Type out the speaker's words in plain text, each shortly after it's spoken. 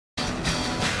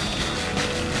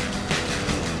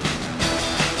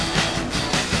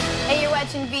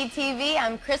watching BTV.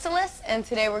 I'm Chrysalis, and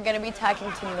today we're going to be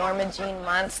talking to Norma Jean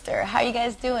Monster. How you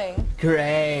guys doing?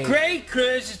 Great. Great,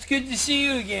 Chris. It's good to see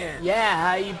you again. Yeah,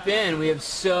 how you been? We have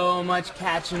so much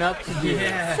catching up to do.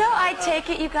 Yeah. So I take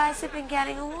it you guys have been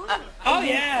getting along? Oh,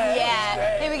 yeah.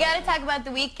 Yeah. Hey, we got to talk about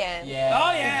the weekend. Yeah.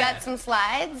 Oh, yeah. We've got some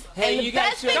slides. Hey, and the you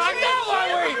guys best should- picture Calm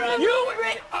down,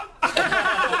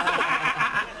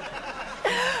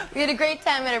 We had a great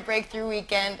time at a breakthrough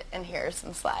weekend, and here are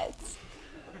some slides.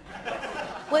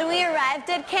 When we arrived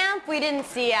at camp, we didn't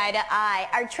see eye to eye.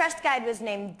 Our trust guide was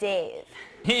named Dave.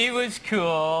 He was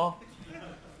cool.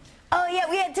 Oh, yeah,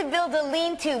 we had to build a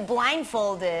lean-to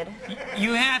blindfolded.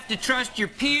 You have to trust your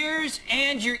peers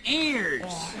and your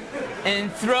ears.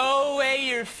 And throw away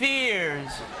your fears.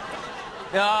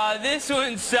 Oh, this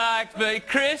one sucked, but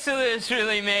Chrysalis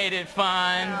really made it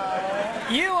fun.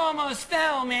 You almost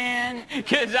fell, man.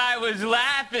 Because I was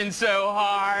laughing so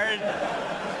hard.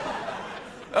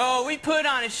 Oh, we put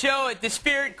on a show at the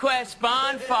Spirit Quest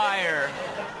bonfire.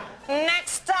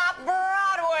 Next stop,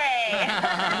 Broadway.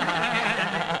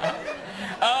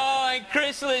 Oh, and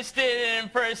Chrysalis did an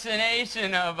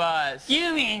impersonation of us.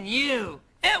 You mean you.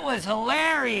 It was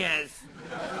hilarious.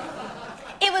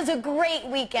 It was a great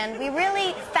weekend. We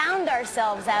really found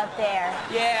ourselves out there.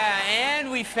 Yeah, and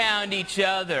we found each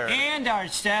other. And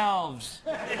ourselves.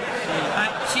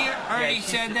 She already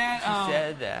said that? She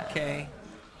said that. Okay.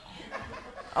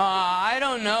 I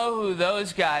don't know who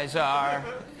those guys are.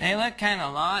 They look kind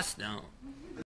of lost, though.